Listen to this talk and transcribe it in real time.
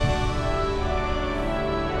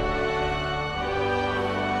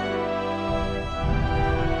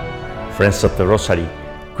Friends of the Rosary,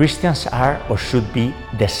 Christians are or should be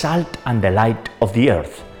the salt and the light of the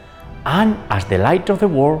earth. And as the light of the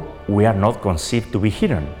world, we are not conceived to be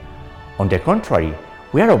hidden. On the contrary,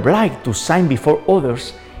 we are obliged to shine before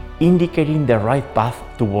others, indicating the right path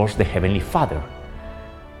towards the Heavenly Father.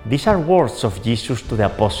 These are words of Jesus to the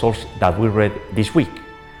apostles that we read this week.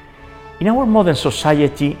 In our modern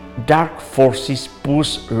society, dark forces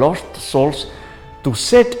push lost souls to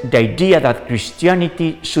set the idea that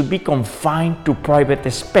Christianity should be confined to private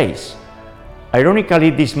space.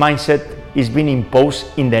 Ironically, this mindset is being imposed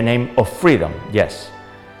in the name of freedom, yes.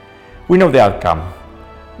 We know the outcome.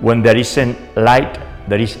 When there isn't light,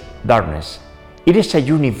 there is darkness. It is a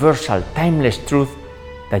universal, timeless truth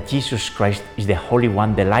that Jesus Christ is the Holy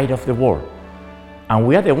One, the light of the world. And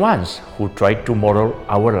we are the ones who try to model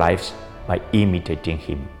our lives by imitating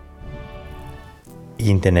Him.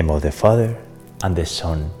 In the name of the Father, and the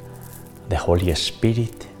Son, the Holy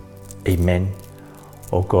Spirit. Amen.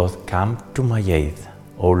 O God, come to my aid.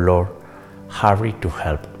 O Lord, hurry to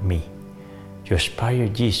help me. You inspire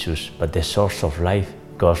Jesus, but the source of life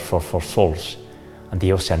goes forth for souls, and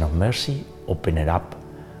the ocean of mercy open it up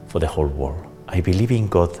for the whole world. I believe in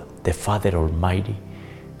God, the Father Almighty,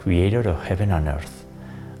 creator of heaven and earth,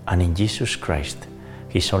 and in Jesus Christ,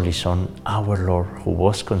 His only Son, our Lord, who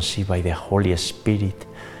was conceived by the Holy Spirit,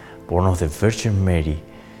 born of the Virgin Mary,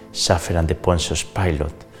 suffered under Pontius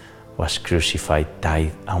Pilate, was crucified,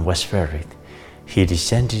 died, and was buried. He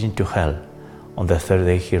descended into hell. On the third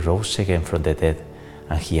day He rose again from the dead,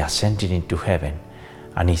 and He ascended into heaven,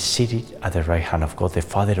 and is seated at the right hand of God the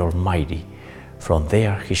Father Almighty. From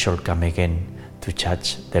there He shall come again to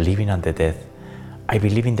judge the living and the dead. I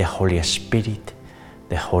believe in the Holy Spirit,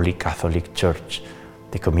 the Holy Catholic Church,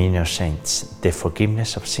 the communion of saints, the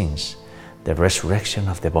forgiveness of sins, the resurrection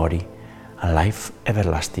of the body, and life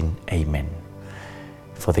everlasting. Amen.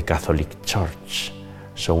 For the Catholic Church,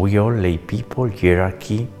 so we all lay people,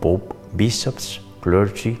 hierarchy, pope, bishops,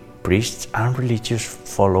 clergy, priests, and religious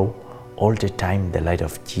follow all the time the light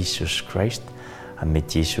of Jesus Christ and meet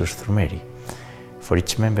Jesus through Mary. For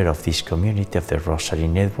each member of this community of the Rosary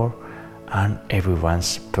Network and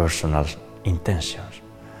everyone's personal intentions.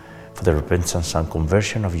 For the repentance and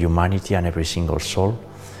conversion of humanity and every single soul,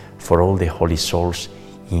 for all the holy souls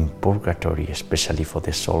in purgatory, especially for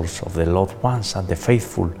the souls of the loved ones and the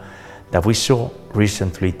faithful that we saw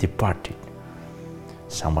recently departed.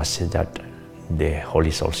 Someone said that the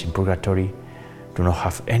holy souls in purgatory do not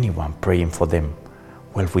have anyone praying for them.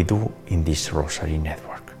 Well, we do in this Rosary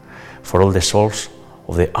Network. For all the souls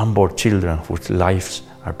of the unborn children whose lives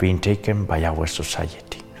are being taken by our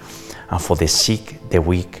society, and for the sick, the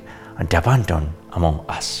weak, and the abandoned among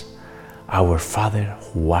us. Our Father,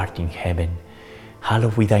 who art in heaven,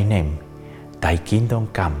 hallowed be thy name. Thy kingdom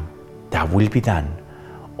come, thy will be done,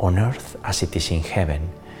 on earth as it is in heaven.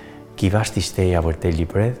 Give us this day our daily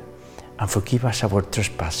bread, and forgive us our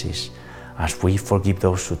trespasses, as we forgive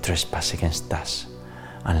those who trespass against us.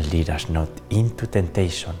 And lead us not into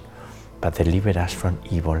temptation, but deliver us from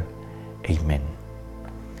evil. Amen.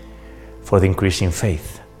 For the increasing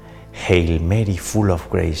faith, Hail Mary, full of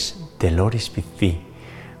grace, the Lord is with thee.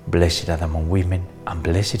 Blessed art thou among women, and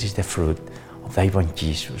blessed is the fruit of thy womb,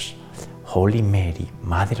 Jesus. Holy Mary,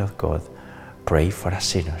 Mother of God, pray for us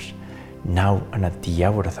sinners, now and at the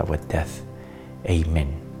hour of our death.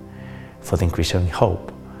 Amen. For the increasing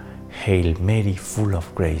hope, Hail Mary, full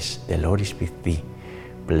of grace, the Lord is with thee.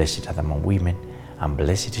 Blessed art thou among women, and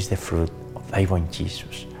blessed is the fruit of thy womb,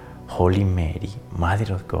 Jesus. Holy Mary,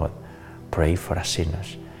 Mother of God, pray for us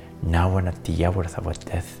sinners, now and at the hour of our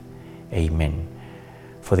death. Amen.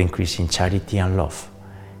 For the increasing charity and love,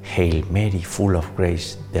 Hail Mary, full of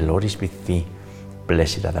grace, the Lord is with thee.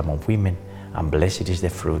 Blessed art thou among women, and blessed is the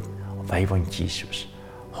fruit of thy womb, Jesus.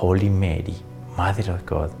 Holy Mary, Mother of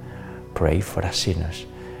God, pray for us sinners,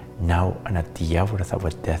 now and at the hour of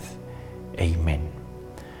our death. Amen.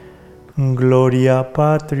 Gloria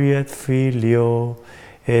Patri et Filio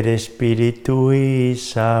et Spiritui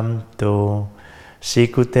Sancto,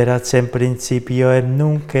 sic ut erat in principio et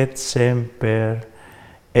nunc et semper,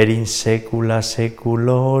 et in saecula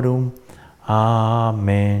saeculorum.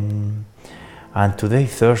 Amen. And today,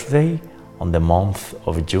 Thursday, on the month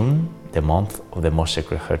of June, the month of the Most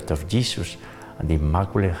Sacred Heart of Jesus and the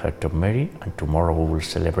Immaculate Heart of Mary, and tomorrow we will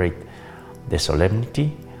celebrate the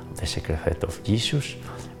solemnity of the Sacred Heart of Jesus,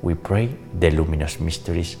 we pray the luminous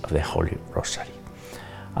mysteries of the Holy Rosary.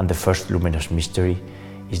 And the first luminous mystery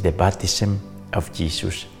is the baptism of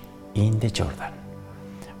Jesus in the Jordan.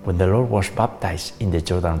 When the Lord was baptized in the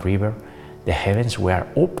Jordan River, the heavens were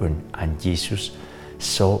opened, and Jesus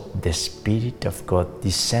saw the Spirit of God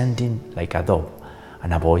descending like a dove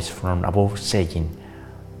and a voice from above saying,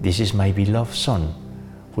 "This is my beloved Son,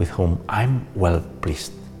 with whom I am well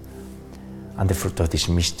pleased." And the fruit of this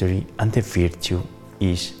mystery and the virtue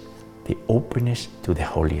is the openness to the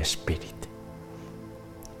Holy Spirit.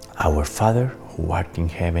 Our Father, who art in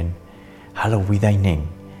heaven, hallowed be thy name.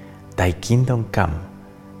 Thy kingdom come,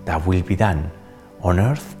 thy will be done, on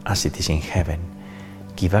earth as it is in heaven.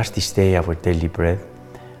 Give us this day our daily bread,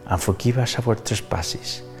 and forgive us our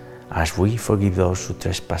trespasses, as we forgive those who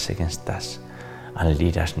trespass against us. And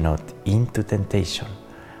lead us not into temptation,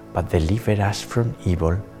 but deliver us from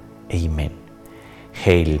evil. Amen.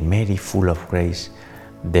 Hail Mary, full of grace,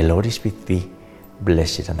 the Lord is with thee.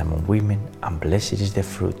 Blessed art thou among women, and blessed is the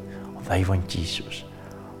fruit of thy womb, Jesus.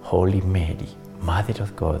 Holy Mary, Mother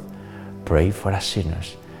of God, pray for us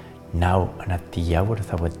sinners, now and at the hour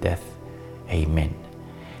of our death. Amen.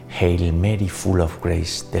 Hail Mary, full of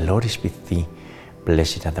grace, the Lord is with thee.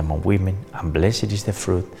 Blessed art thou among women, and blessed is the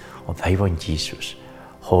fruit of thy womb, Jesus.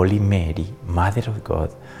 Holy Mary, Mother of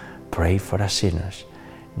God, pray for us sinners,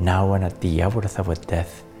 now and at the hour of our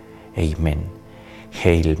death. Amen.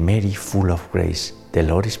 Hail Mary, full of grace, the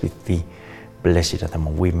Lord is with thee. Blessed art thou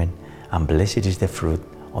among women, and blessed is the fruit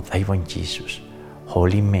of thy womb, Jesus.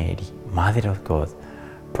 Holy Mary, Mother of God,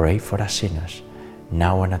 pray for us sinners,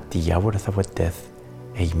 now and at the hour of our death.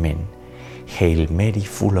 Amen. Hail Mary,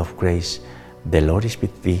 full of grace, the Lord is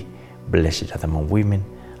with thee. Blessed art thou among women,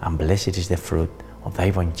 and blessed is the fruit of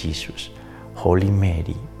thy womb, Jesus. Holy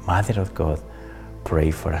Mary, Mother of God,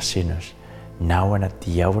 pray for us sinners, now and at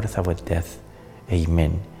the hour of our death.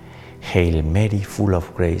 Amen. Hail Mary, full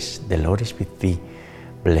of grace, the Lord is with thee.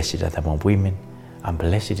 Blessed art thou among women, and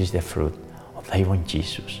blessed is the fruit of thy womb,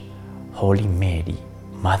 Jesus. Holy Mary,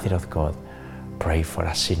 Mother of God, pray for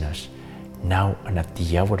us sinners, now and at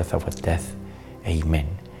the hour of our death. Amen.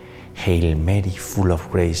 Hail Mary, full of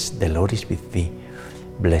grace, the Lord is with thee.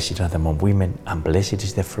 Blessed art thou among women, and blessed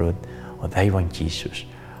is the fruit of thy womb, Jesus.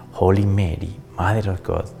 Holy Mary, Mother of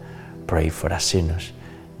God, pray for us sinners,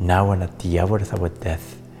 now and at the hour of our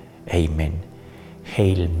death. Amen.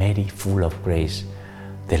 Hail Mary, full of grace,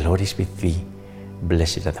 the Lord is with thee.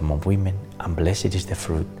 Blessed art thou among women, and blessed is the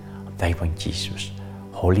fruit of thy womb, Jesus.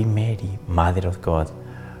 Holy Mary, Mother of God,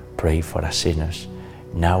 pray for us sinners,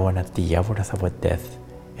 now and at the hour of our death.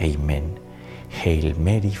 Amen. Hail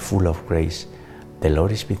Mary, full of grace, the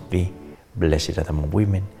Lord is with thee. Blessed art thou among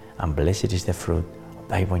women, and blessed is the fruit of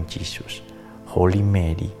thy womb, Jesus. Holy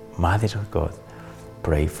Mary, Mother of God,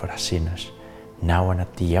 pray for us sinners, now and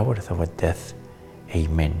at the hour of our death.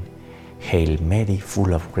 Amen. Hail Mary,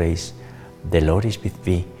 full of grace, the Lord is with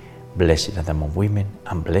thee. Blessed art thou among women,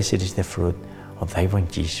 and blessed is the fruit of thy womb,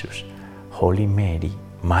 Jesus. Holy Mary,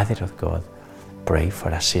 Mother of God, pray for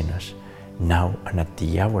us sinners, now and at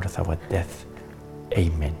the hour of our death.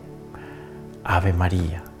 Amen. Ave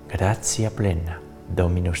Maria, gratia plena,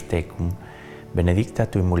 Dominus tecum, benedicta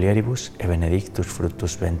tui mulieribus, et benedictus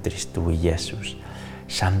fructus ventris tui, Iesus.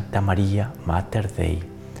 Santa Maria, Mater Dei,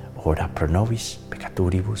 ora pro nobis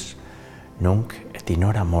peccatoribus, nunc et in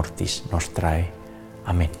hora mortis nostrae.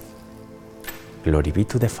 Amen. Glory be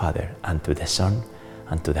to the Father, and to the Son,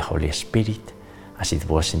 and to the Holy Spirit, as it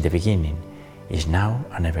was in the beginning, is now,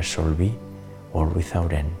 and ever shall be, world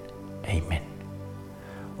without end. Amen.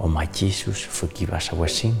 O my Jesus, forgive us our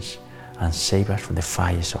sins, and save us from the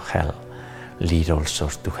fires of hell. Lead all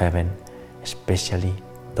souls to heaven, especially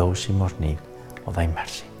those in most need of thy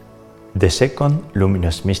mercy. The second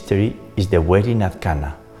luminous mystery is the wedding at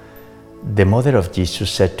Cana. The mother of Jesus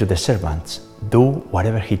said to the servants, "Do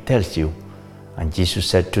whatever he tells you." And Jesus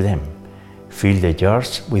said to them, "Fill the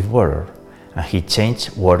jars with water." And he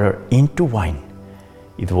changed water into wine.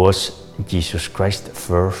 It was Jesus Christ's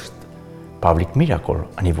first public miracle,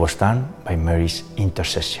 and it was done by Mary's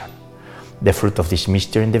intercession. The fruit of this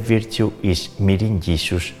mystery and the virtue is meeting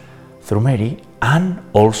Jesus through Mary, and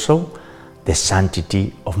also the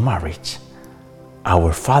sanctity of marriage.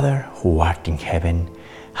 Our Father, who art in heaven,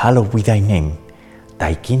 hallowed be thy name.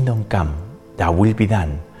 Thy kingdom come, thy will be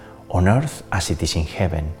done, on earth as it is in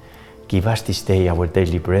heaven. Give us this day our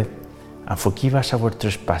daily bread, and forgive us our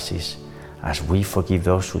trespasses, as we forgive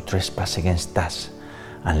those who trespass against us.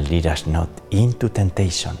 And lead us not into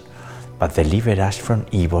temptation, but deliver us from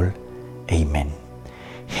evil. Amen.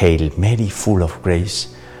 Hail Mary, full of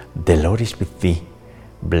grace, the Lord is with thee.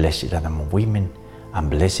 Blessed art thou among women, and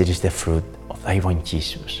blessed is the fruit of thy womb,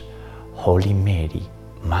 Jesus. Holy Mary,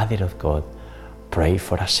 Mother of God, pray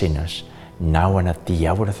for us sinners, now and at the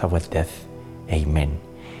hour of our death. Amen.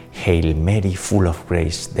 Hail Mary, full of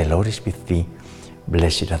grace, the Lord is with thee.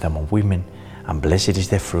 Blessed art thou among women, and blessed is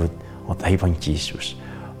the fruit of thy womb, Jesus.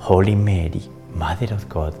 Holy Mary, Mother of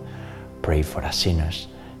God, pray for us sinners,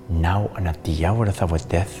 now and at the hour of our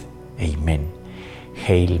death. Amen.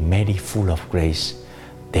 Hail Mary, full of grace,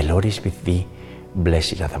 the Lord is with thee.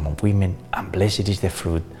 Blessed art thou among women, and blessed is the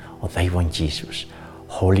fruit of thy womb, Jesus.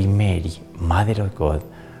 Holy Mary, Mother of God,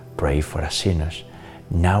 pray for us sinners,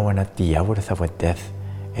 now and at the hour of our death.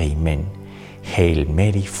 Amen. Hail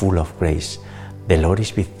Mary, full of grace, the Lord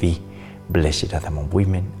is with thee. Blessed art thou among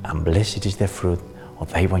women, and blessed is the fruit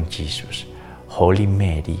of thy womb, Jesus. Holy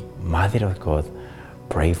Mary, Mother of God,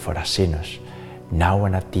 pray for us sinners, now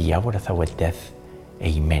and at the hour of our death.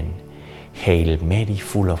 Amen. Hail Mary,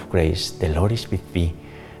 full of grace, the Lord is with thee.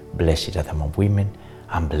 Blessed art thou among women,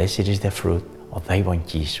 and blessed is the fruit of thy womb,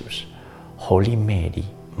 Jesus. Holy Mary,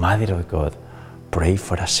 Mother of God, pray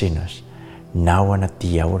for us sinners, now and at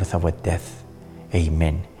the hour of our death.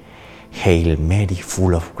 Amen. Hail Mary,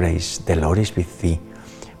 full of grace, the Lord is with thee.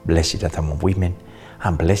 Blessed art thou among women,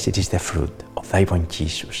 and blessed is the fruit of thy womb,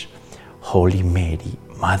 Jesus. Holy Mary,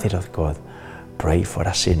 Mother of God, pray for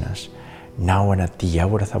us sinners, now and at the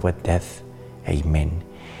hour of our death. Amen.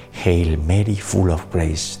 Hail Mary, full of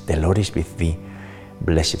grace, the Lord is with thee.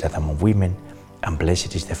 Blessed art thou among women, and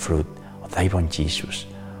blessed is the fruit of thy womb, Jesus.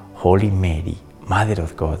 Holy Mary, Mother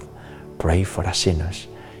of God, pray for us sinners,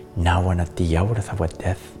 now and at the hour of our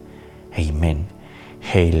death. Amen.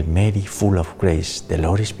 Hail Mary, full of grace, the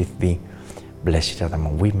Lord is with thee. Blessed art thou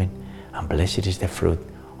among women, and blessed is the fruit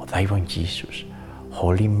of thy womb, Jesus.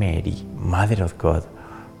 Holy Mary, Mother of God,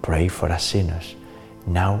 pray for us sinners,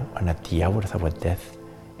 now and at the hour of our death.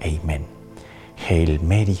 Amen. Hail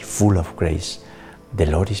Mary, full of grace, the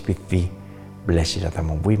Lord is with thee. Blessed art thou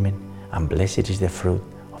among women, and blessed is the fruit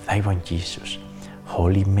of thy womb, Jesus.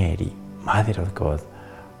 Holy Mary, Mother of God,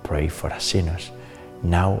 pray for us sinners,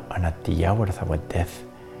 now and at the hour of our death.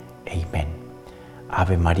 Amen.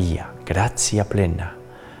 Ave Maria, gratia plena,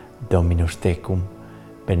 Dominus tecum,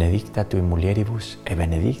 benedicta tui mulieribus, et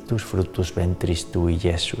benedictus fructus ventris tui,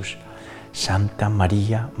 Iesus. Santa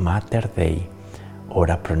Maria, Mater Dei,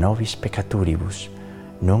 ora pro nobis peccatoribus,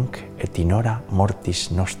 nunc et in hora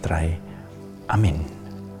mortis nostrae. Amen.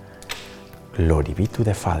 Glory be to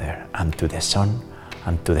the Father, and to the Son,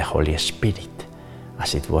 and to the Holy Spirit,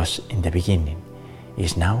 as it was in the beginning,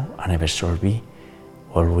 is now, and ever shall be,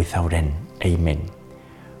 world without end. Amen.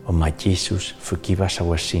 O my Jesus, forgive us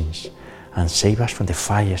our sins, and save us from the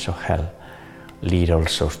fires of hell. Lead all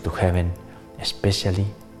souls to heaven, especially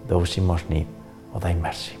those in most need of thy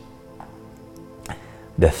mercy.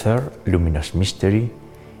 The third luminous mystery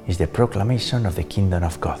is the proclamation of the kingdom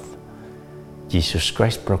of God. Jesus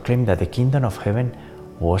Christ proclaimed that the kingdom of heaven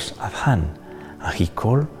was at hand, and he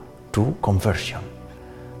called to conversion.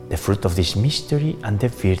 The fruit of this mystery and the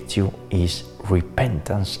virtue is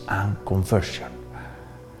repentance and conversion.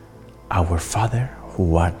 Our Father,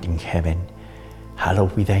 who art in heaven,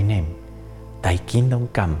 hallowed be thy name. Thy kingdom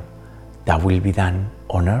come, thy will be done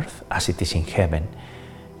on earth as it is in heaven.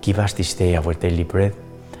 Give us this day our daily bread,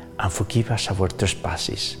 and forgive us our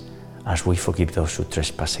trespasses, as we forgive those who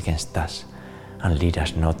trespass against us. And lead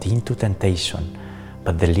us not into temptation,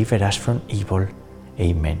 but deliver us from evil.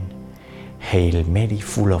 Amen. Hail Mary,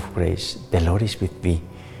 full of grace, the Lord is with thee.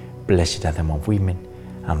 Blessed art thou among women,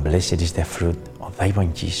 and blessed is the fruit of thy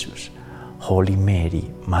womb, Jesus. Holy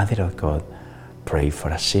Mary, Mother of God, pray for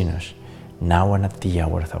us sinners, now and at the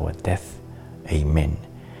hour of our death. Amen.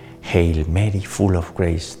 Hail Mary, full of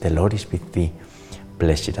grace, the Lord is with thee.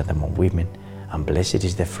 Blessed art thou among women, and blessed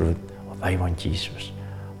is the fruit of thy womb, Jesus.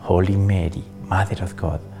 Holy Mary, Mother of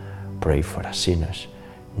God, pray for us sinners,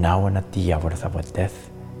 now and at the hour of our death.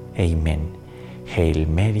 Amen. Hail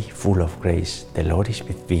Mary, full of grace, the Lord is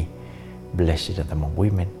with thee. Blessed art thou among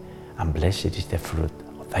women, and blessed is the fruit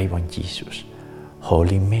of thy womb, Jesus.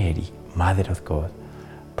 Holy Mary, Mother of God,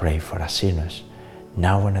 pray for us sinners,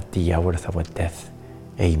 now and at the hour of our death.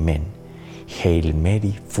 Amen. Hail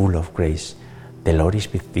Mary, full of grace, the Lord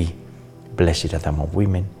is with thee. Blessed art thou among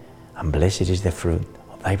women, and blessed is the fruit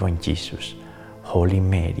of thy womb, Jesus. Holy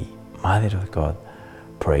Mary, Mother of God,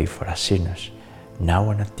 pray for us sinners, now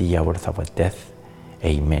and at the hour of our death.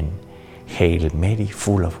 Amen. Hail Mary,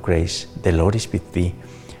 full of grace, the Lord is with thee.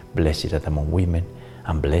 Blessed art thou among women,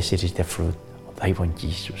 and blessed is the fruit of thy womb,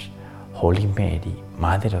 Jesus. Holy Mary,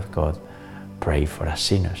 Mother of God, pray for us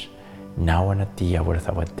sinners, now and at the hour of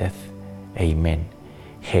our death. Amen.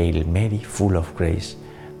 Hail Mary, full of grace,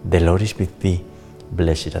 the Lord is with thee.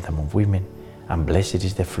 Blessed art thou among women, and blessed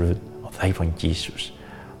is the fruit of thy womb, Jesus.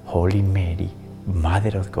 Holy Mary,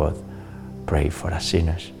 Mother of God, pray for us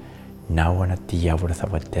sinners, now and at the hour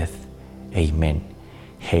of our death. Amen.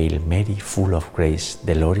 Hail Mary, full of grace,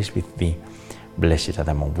 the Lord is with thee. Blessed art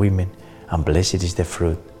thou among women, and blessed is the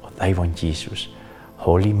fruit of thy womb, Jesus.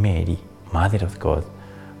 Holy Mary, Mother of God,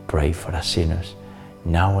 pray for us sinners,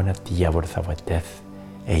 now and at the hour of our death.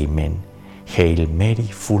 Amen. Hail Mary,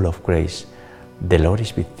 full of grace, the Lord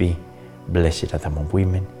is with thee. Blessed art thou among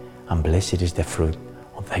women, and blessed is the fruit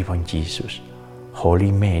of thy womb, Jesus.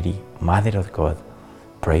 Holy Mary, Mother of God,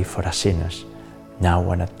 pray for us sinners,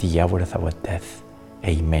 now and at the hour of our death.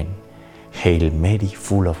 Amen. Hail Mary,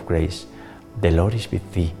 full of grace, the Lord is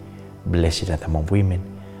with thee. Blessed art thou among women,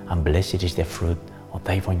 and blessed is the fruit of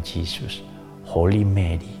thy womb, Jesus. Holy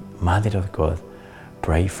Mary, Mother of God,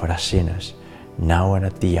 pray for us sinners, now and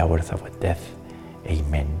at the hour of our death.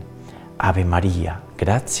 Amen. Ave Maria,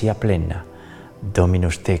 gratia plena,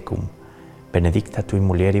 Dominus tecum, benedicta tui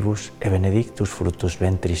mulieribus, et benedictus fructus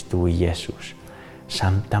ventris tui, Iesus.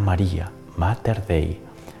 Santa Maria, Mater Dei,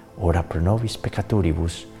 ora pro nobis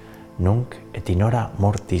peccatoribus, nunc et in hora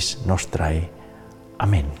mortis nostrae.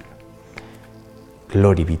 Amen.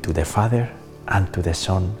 Glory be to the Father, and to the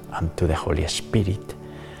Son, and to the Holy Spirit,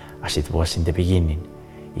 as it was in the beginning,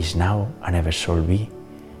 is now, and ever shall be,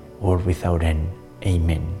 world without end.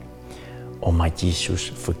 Amen. O my Jesus,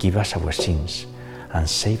 forgive us our sins, and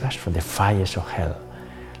save us from the fires of hell.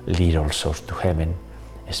 Lead all souls to heaven,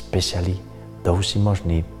 especially those in most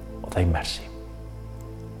need of thy mercy.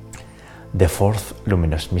 The fourth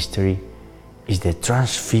luminous mystery is the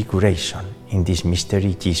Transfiguration. In this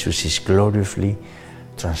mystery, Jesus is gloriously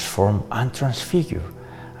transformed and transfigured.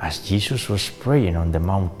 As Jesus was praying on the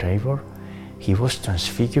Mount Tabor, he was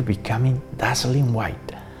transfigured, becoming dazzling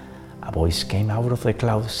white. A voice came out of the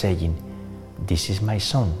cloud saying, "This is my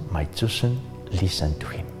Son, my chosen, listen to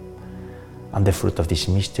him." And the fruit of this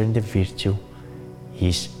mystery and the virtue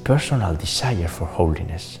is personal desire for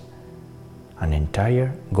holiness, an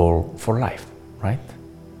entire goal for life, right?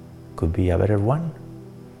 Could be a better one?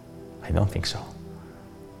 I don't think so.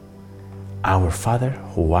 Our Father,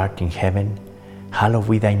 who art in heaven, hallowed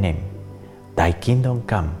be thy name. Thy kingdom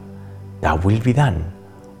come, thy will be done,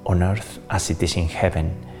 on earth as it is in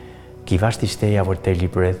heaven. Give us this day our daily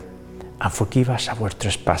bread, and forgive us our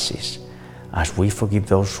trespasses, as we forgive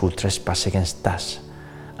those who trespass against us.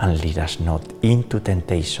 And lead us not into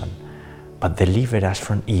temptation, but deliver us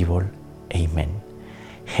from evil. Amen.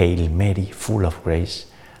 Hail Mary, full of grace,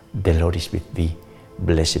 the Lord is with thee.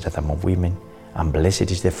 Blessed art thou among women, and blessed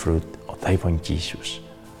is the fruit of thy womb, Jesus.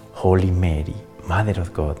 Holy Mary, Mother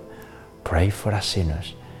of God, pray for us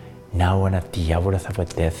sinners, now and at the hour of our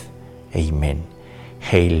death. Amen.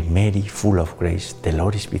 Hail Mary, full of grace, the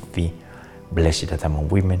Lord is with thee. Blessed art thou among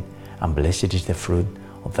women, and blessed is the fruit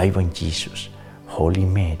of thy womb, Jesus. Holy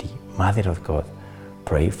Mary, Mother of God,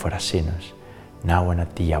 pray for us sinners, now and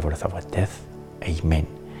at the hour of our death. Amen.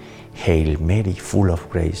 Hail Mary, full of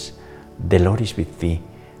grace, the Lord is with thee.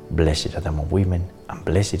 Blessed art thou among women, and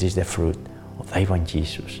blessed is the fruit of thy womb,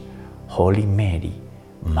 Jesus. Holy Mary,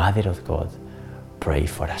 Mother of God, pray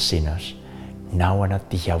for us sinners, now and at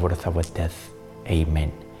the hour of our death.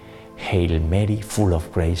 Amen. Hail Mary, full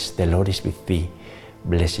of grace, the Lord is with thee.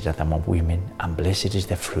 Blessed art thou among women, and blessed is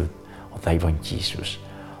the fruit of thy womb, Jesus.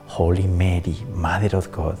 Holy Mary, Mother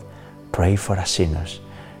of God, pray for us sinners,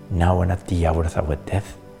 now and at the hour of our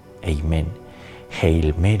death. Amen.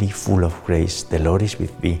 Hail Mary, full of grace, the Lord is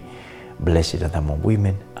with thee. Blessed art thou among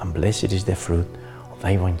women, and blessed is the fruit of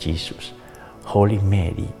thy womb, Jesus. Holy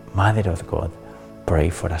Mary, Mother of God, pray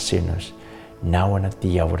for us sinners, now and at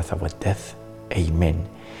the hour of our death. Amen.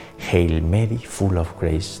 Hail Mary, full of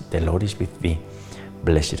grace, the Lord is with thee.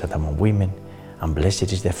 Blessed art thou among women, and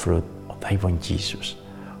blessed is the fruit of thy womb, Jesus.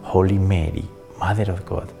 Holy Mary, Mother of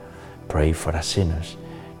God, pray for us sinners,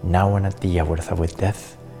 now and at the hour of our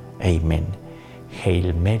death. Amen.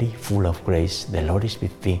 Hail Mary, full of grace, the Lord is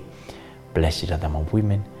with thee. Blessed art thou among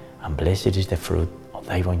women, and blessed is the fruit of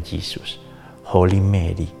thy womb, Jesus. Holy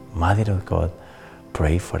Mary, Mother of God,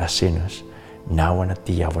 pray for us sinners, now and at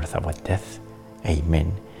the hour of our death.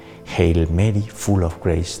 Amen. Hail Mary, full of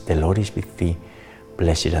grace, the Lord is with thee.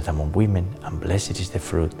 Blessed art thou among women, and blessed is the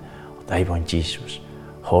fruit of thy womb, Jesus.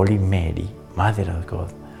 Holy Mary, Mother of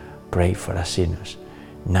God, pray for us sinners,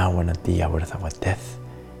 now and at the hour of our death.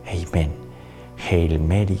 Amen. Hail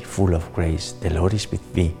Mary, full of grace, the Lord is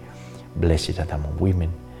with thee. Blessed art thou among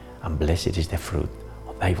women, and blessed is the fruit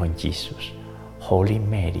of thy womb, Jesus. Holy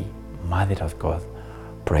Mary, Mother of God,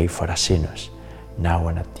 pray for us sinners, now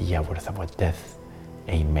and at the hour of our death.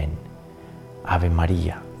 Amen. Ave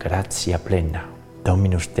Maria, gratia plena,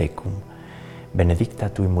 Dominus tecum, benedicta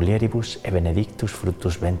tui mulieribus, et benedictus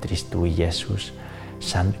fructus ventris tui, Iesus.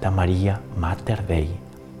 Santa Maria, Mater Dei,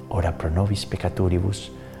 ora pro nobis peccatoribus,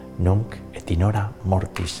 nunc et in hora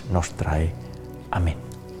mortis nostrae. Amen.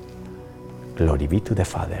 Glory be to the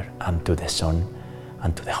Father, and to the Son,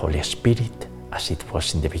 and to the Holy Spirit, as it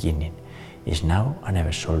was in the beginning, is now and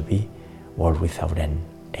ever shall be, world without end.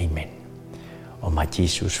 Amen. O my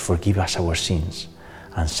Jesus, forgive us our sins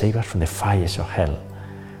and save us from the fires of hell.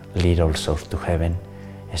 Lead all souls to heaven,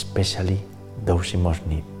 especially those in most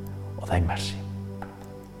need of thy mercy.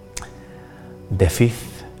 The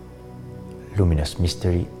fifth luminous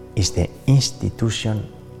mystery is the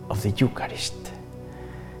institution of the Eucharist.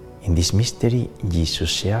 In this mystery, Jesus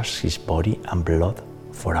shares his body and blood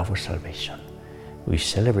for our salvation. We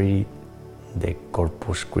celebrated the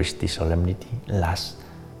Corpus Christi solemnity last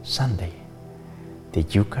Sunday. The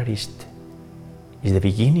Eucharist is the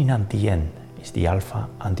beginning and the end, is the Alpha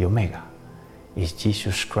and the Omega, is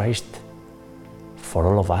Jesus Christ for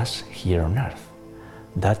all of us here on earth.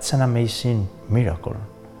 That's an amazing miracle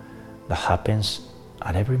that happens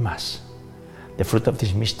at every Mass. The fruit of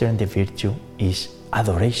this mystery and the virtue is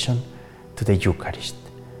adoration to the Eucharist.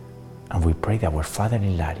 And we pray that our Father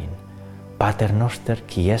in Latin, Pater noster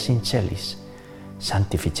qui es in celis,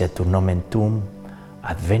 sanctificetur nomen tuum,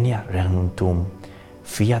 adveniat regnum tuum,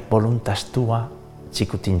 fiat voluntas tua,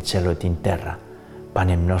 sicut in cielo et in terra,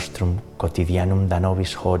 panem nostrum quotidianum da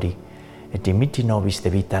nobis hodie, et dimitti nobis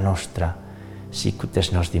debita nostra, sicut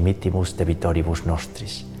es nos dimittimus debitoribus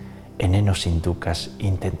nostris, et ne nos inducas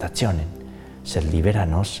in tentationem, sed libera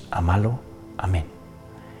nos a malo. Amen.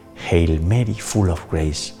 Hail Mary, full of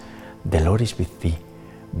grace, the Lord is with thee.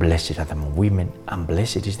 Blessed art thou among women, and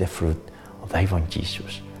blessed is the fruit of thy womb,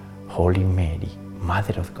 Jesus. Holy Mary,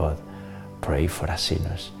 Mother of God, pray for us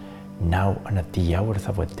sinners, now and at the hour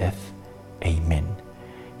of our death. Amen.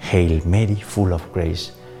 Hail Mary, full of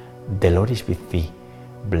grace, the Lord is with thee.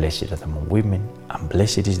 Blessed art thou among women, and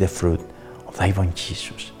blessed is the fruit of thy womb,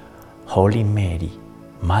 Jesus. Holy Mary,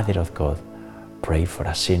 Mother of God, pray for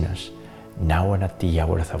us sinners, now and at the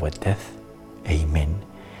hour of our death. Amen.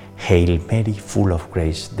 Hail Mary, full of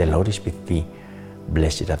grace, the Lord is with thee.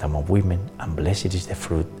 Blessed art thou among women, and blessed is the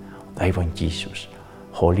fruit of thy womb, Jesus.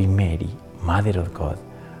 Holy Mary, Mother of God,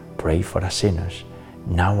 pray for us sinners,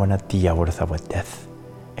 now and at the hour of our death.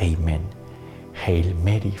 Amen. Hail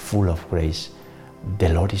Mary, full of grace, the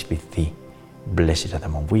Lord is with thee. Blessed art thou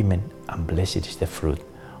among women, and blessed is the fruit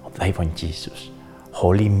of thy womb, Jesus.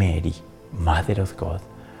 Holy Mary, Mother of God,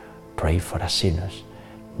 pray for us sinners,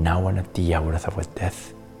 now and at the hour of our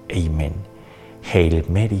death. Amen. Hail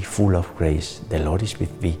Mary, full of grace, the Lord is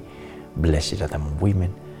with thee. Blessed art thou among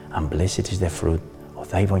women, and blessed is the fruit of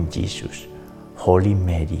thy womb, Jesus. Holy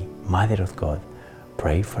Mary, Mother of God,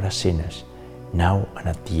 pray for us sinners, now and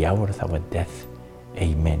at the hour of our death.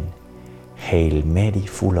 Amen. Hail Mary,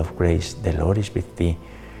 full of grace, the Lord is with thee.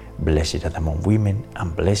 Blessed art thou among women,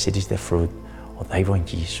 and blessed is the fruit of thy womb,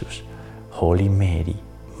 Jesus. Holy Mary,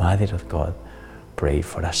 Mother of God, pray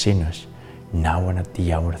for us sinners, now and at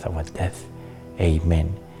the hour of our death.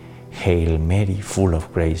 Amen. Hail Mary, full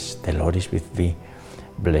of grace, the Lord is with thee.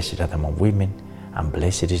 Blessed art thou among women, and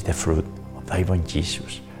blessed is the fruit of thy womb,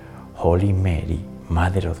 Jesus. Holy Mary,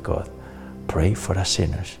 Mother of God, pray for us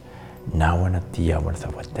sinners, now and at the hour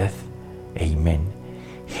of our death. Amen.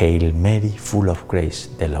 Hail Mary, full of grace,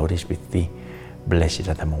 the Lord is with thee. Blessed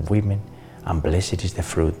art thou among women, and blessed is the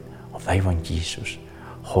fruit of thy womb, Jesus.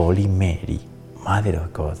 Holy Mary, Mother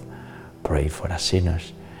of God, pray for us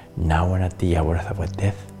sinners, now and at the hour of our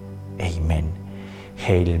death. Amen.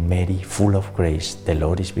 Hail Mary, full of grace, the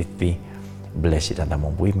Lord is with thee. Blessed art thou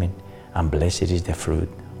among women, and blessed is the fruit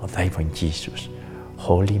of thy womb, Jesus.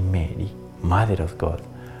 Holy Mary, Mother of God,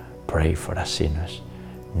 pray for us sinners,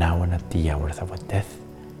 now and at the hour of our death.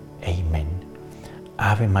 Amen.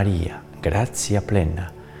 Ave Maria, gratia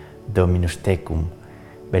plena, Dominus tecum,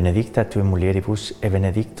 benedicta tui mulieribus, et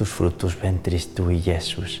benedictus fructus ventris tui,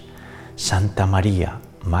 Iesus. Santa Maria,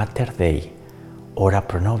 Mater Dei, ora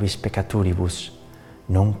pro nobis peccatoribus,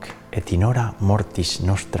 nunc et in hora mortis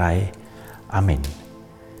nostrae. Amen.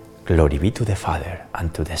 Glory be to the Father,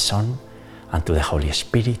 and to the Son, and to the Holy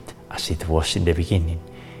Spirit, as it was in the beginning,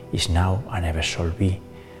 is now, and ever shall be,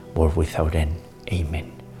 world without end.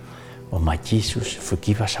 Amen. O my Jesus,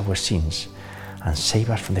 forgive us our sins, and save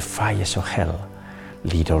us from the fires of hell.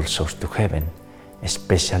 Lead all souls to heaven,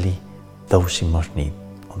 especially those in most need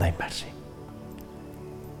of thy mercy.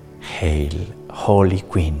 Hail, Holy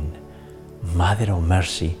Queen, Mother of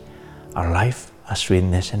Mercy, our life, our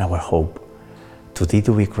sweetness, and our hope. To thee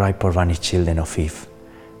do we cry, poor banished children of Eve.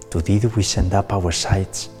 To thee do we send up our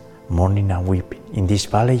sighs, mourning and weeping, in this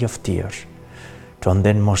valley of tears. Turn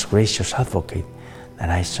then, most gracious Advocate, thine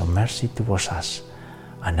eyes of mercy towards us,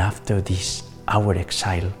 and after this our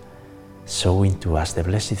exile, sow into us the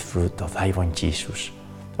blessed fruit of thy womb, Jesus.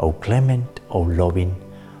 O clement, O loving,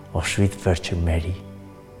 O sweet Virgin Mary,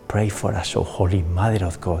 pray for us, O Holy Mother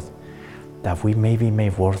of God, that we may be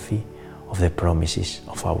made worthy of the promises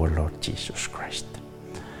of our Lord Jesus Christ.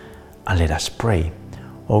 And let us pray,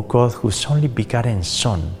 O God, whose only begotten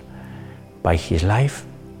Son, by his life,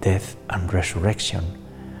 death, and resurrection,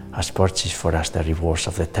 has purchased for us the rewards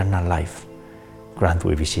of the eternal life, grant,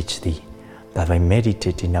 we beseech thee, that by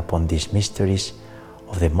meditating upon these mysteries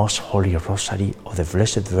of the most holy Rosary of the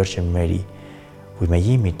Blessed Virgin Mary, we may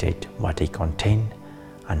imitate what they contain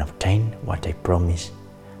and obtain what they promise,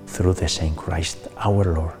 through the same Christ our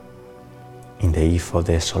Lord. In the eve of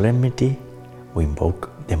the solemnity, we invoke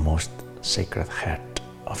the most Sacred Heart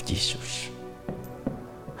of Jesus.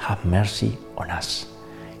 Have mercy on us.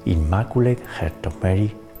 Immaculate Heart of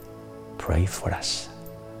Mary, pray for us.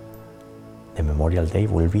 The Memorial Day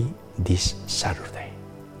will be this Saturday,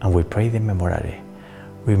 and we pray the Memorare.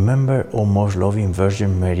 Remember, O most loving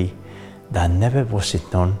Virgin Mary, that never was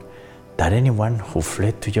it known that anyone who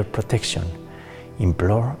fled to your protection,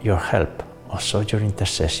 implored your help, or sought your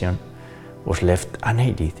intercession, was left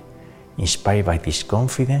unaided. Inspired by this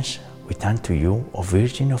confidence, we turn to you, O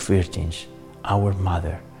Virgin of Virgins, our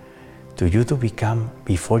Mother. To you do we come,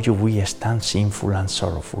 before you we stand sinful and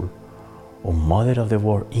sorrowful. O Mother of the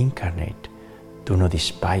Word incarnate, do not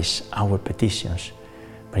despise our petitions,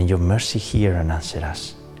 but in your mercy hear and answer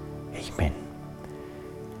us. Amen.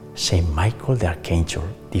 Saint Michael the Archangel,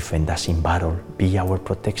 defend us in battle, be our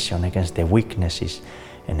protection against the weaknesses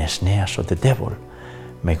and snares of the devil.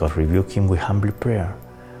 May God rebuke him, we humbly pray.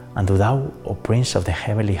 And do thou, O Prince of the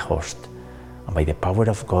heavenly host, and by the power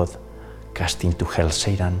of God, cast into hell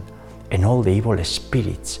Satan and all the evil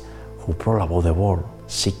spirits who prowl about the world,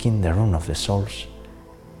 seeking the ruin of the souls.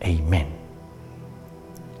 Amen.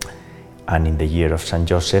 And in the year of Saint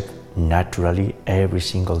Joseph, naturally every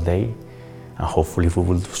single day, and hopefully we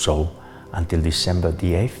will do so until December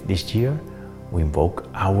the 8th this year, we invoke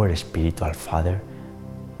our spiritual father,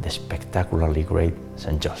 the spectacularly great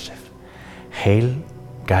Saint Joseph. Hail,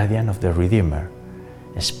 guardian of the Redeemer,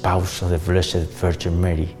 spouse of the Blessed Virgin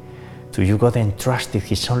Mary, to you God entrusted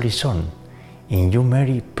his only Son. In you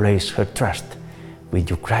Mary placed her trust. With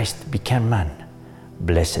you Christ became man.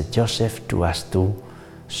 Blessed Joseph, to us too,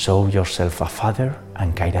 show yourself a father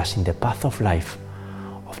and guide us in the path of life.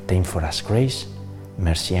 Obtain for us grace,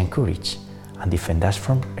 mercy, and courage, and defend us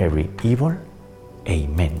from every evil.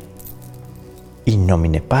 Amen. In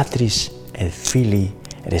nomine Patris et Filii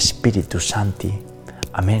et Spiritus Sancti.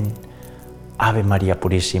 Amén. Ave María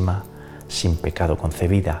Purísima, sin pecado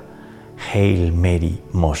concebida. Hail Mary,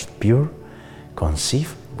 most pure,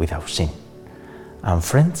 conceived without sin. And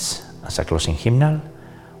friends, as a closing hymnal,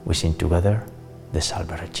 we sing together the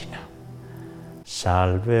Salve Regina.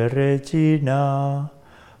 Salve Regina,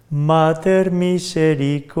 Mater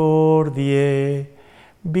misericordiae,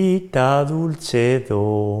 vita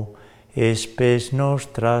dulcedo, spes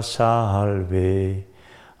nostra salve.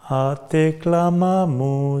 A te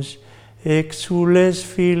clamamus, exules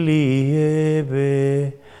filii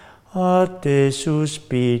Eve, a te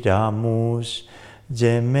suspiramus,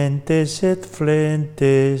 gementes et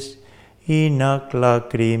flentes, in ac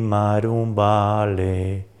lacrimarum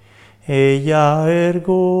vale. Ella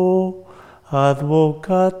ergo,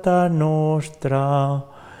 advocata nostra,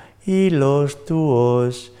 y los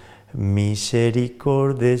tuos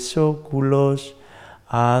misericordes oculos,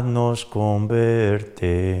 ad nos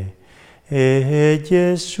converte. E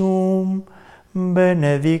Jesum,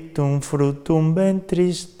 benedictum fructum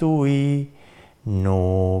ventris tui,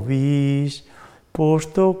 nobis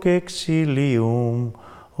post hoc exilium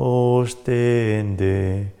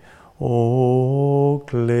ostende. O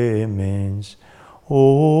clemens,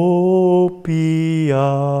 o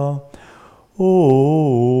pia,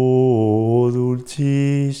 o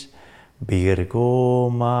dulcis Virgo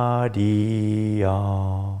Maria.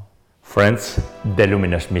 Friends, the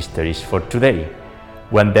luminous mysteries for today.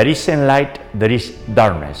 When there isn't light, there is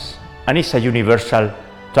darkness, and it's a universal,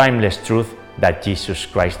 timeless truth that Jesus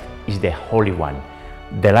Christ is the Holy One,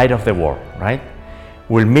 the light of the world, right?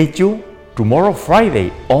 We'll meet you tomorrow,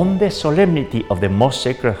 Friday, on the solemnity of the Most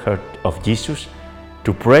Sacred Heart of Jesus,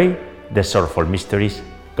 to pray the sorrowful mysteries.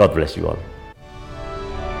 God bless you all.